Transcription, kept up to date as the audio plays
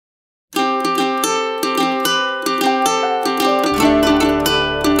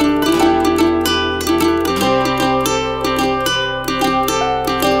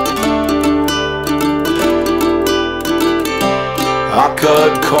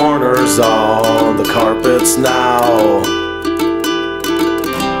corners on the carpets now.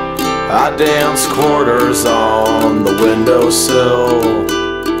 I dance quarters on the windowsill.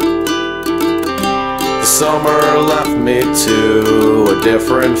 The summer left me to a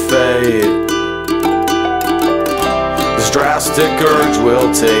different fate. This drastic urge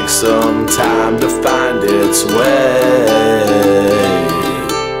will take some time to find its way.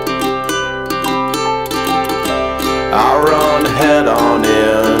 I run head on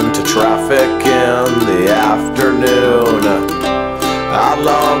into traffic in the afternoon. I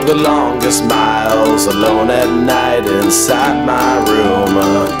log the longest miles alone at night inside my room,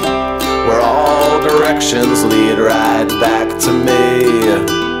 where all directions lead right back to me.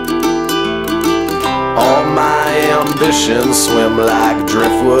 All my ambitions swim like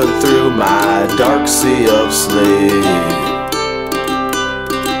driftwood through my dark sea of sleep.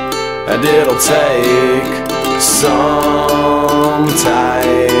 And it'll take some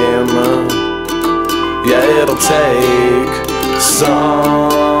time, yeah, it'll take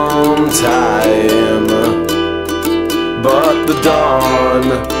some time, but the dawn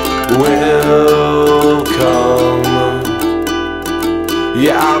will come.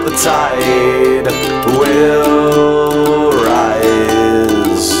 Yeah, the tide will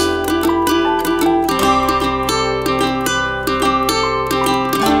rise.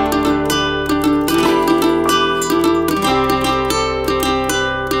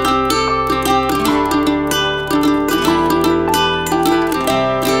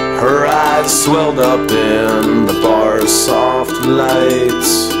 Her eyes swelled up in the bar's soft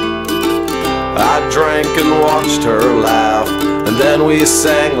lights. I drank and watched her laugh, and then we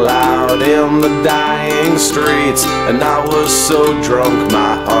sang loud in the dying streets. And I was so drunk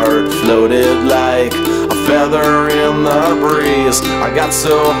my heart floated like a feather in the breeze. I got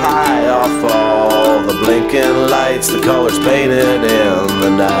so high off all the blinking lights, the colors painted in the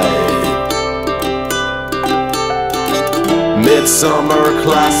night. Midsummer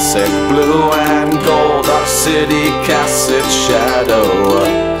Classic, blue and gold, our city casts its shadow.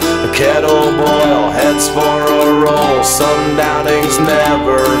 The kettle boil heads for a roll. Sundowning's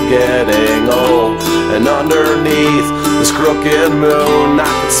never getting old. And underneath this crooked moon, I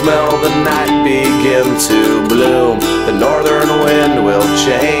can smell the night begin to bloom. The northern wind will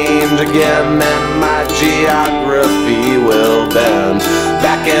change again, and my geography will bend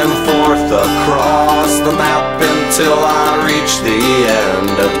back and forth across the map until I reach the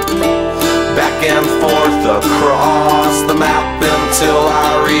end. Back and forth across the map until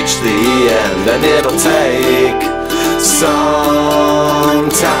I reach the end. And it'll take some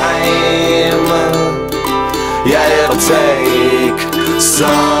time, yeah, it'll take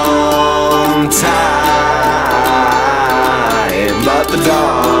some time, but the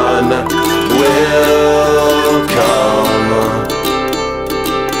dawn will come.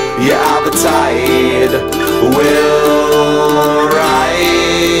 Yeah, the tide will